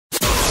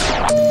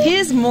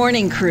His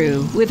morning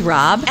crew with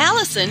Rob,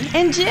 Allison,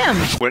 and Jim.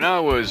 When I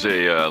was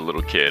a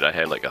little kid, I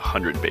had like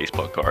 100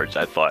 baseball cards.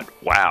 I thought,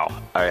 wow,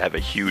 I have a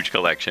huge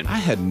collection. I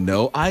had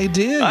no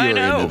idea you were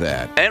into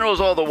that. And it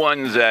was all the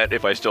ones that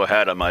if I still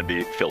had them, I'd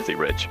be filthy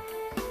rich.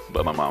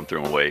 But my mom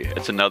threw them away.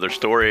 It's another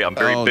story. I'm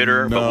very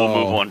bitter, but we'll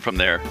move on from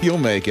there. You'll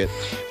make it.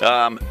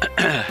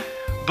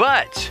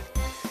 But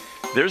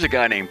there's a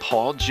guy named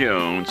Paul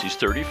Jones. He's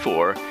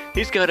 34.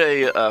 He's got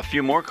a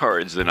few more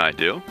cards than I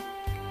do.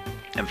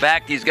 In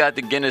fact, he's got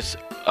the Guinness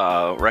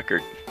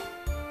record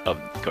of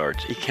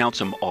cards. He counts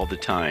them all the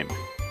time.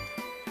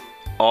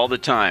 All the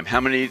time. How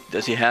many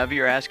does he have,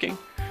 you're asking?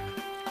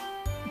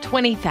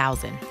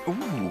 20,000. Ooh,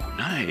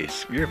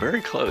 nice. You're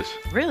very close.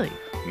 Really?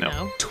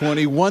 No.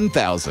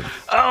 21,000.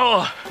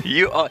 Oh,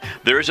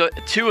 there's a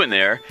 2 in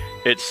there.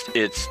 It's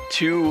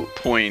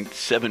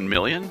 2.7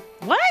 million.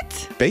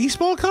 What?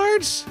 Baseball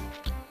cards?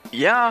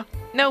 Yeah.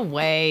 No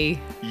way.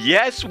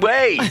 Yes,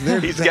 way.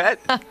 He's got.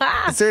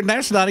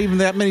 There's not even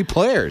that many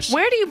players.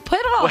 Where do you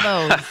put all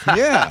those?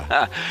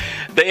 Yeah.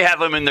 They have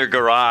them in their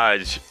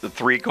garage, the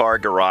 3-car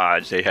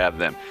garage. They have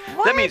them.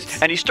 What? That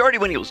means, and he started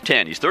when he was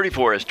 10. He's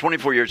 34. Has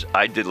 24 years.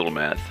 I did a little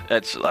math.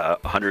 That's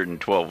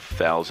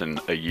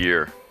 112,000 a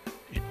year.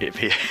 If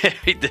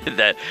he did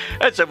that,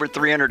 that's over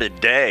 300 a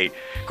day.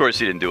 Of course,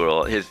 he didn't do it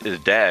all. His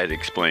dad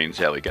explains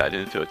how he got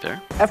into it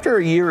there. After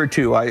a year or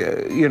two,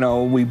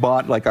 we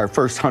bought like our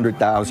first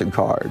 100,000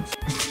 cards.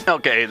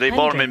 Okay, they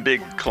bought them in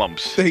big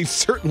clumps. They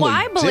certainly Well,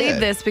 I believe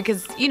did. this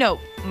because,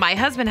 my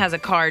husband has a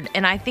card,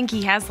 and I think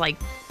he has,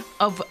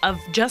 of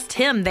just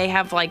him, they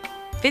have,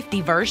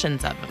 50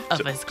 versions of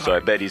his card. So I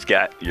bet he's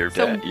got your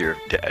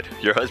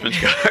husband's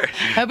card.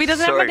 Hope he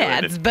doesn't have my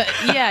dad's, Brandon. but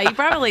yeah, he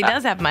probably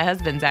does have my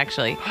husband's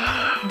actually.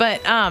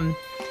 But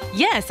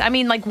yes, I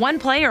mean, one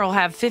player will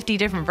have 50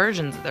 different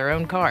versions of their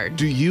own card.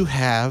 Do you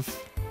have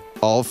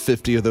all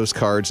 50 of those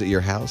cards at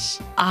your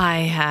house?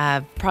 I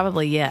have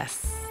probably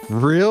yes.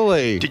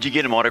 Really? Did you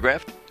get him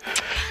autographed?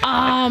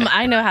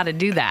 I know how to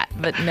do that,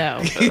 but no.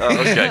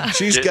 Okay.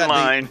 She's Get in got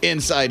line. the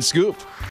inside scoop.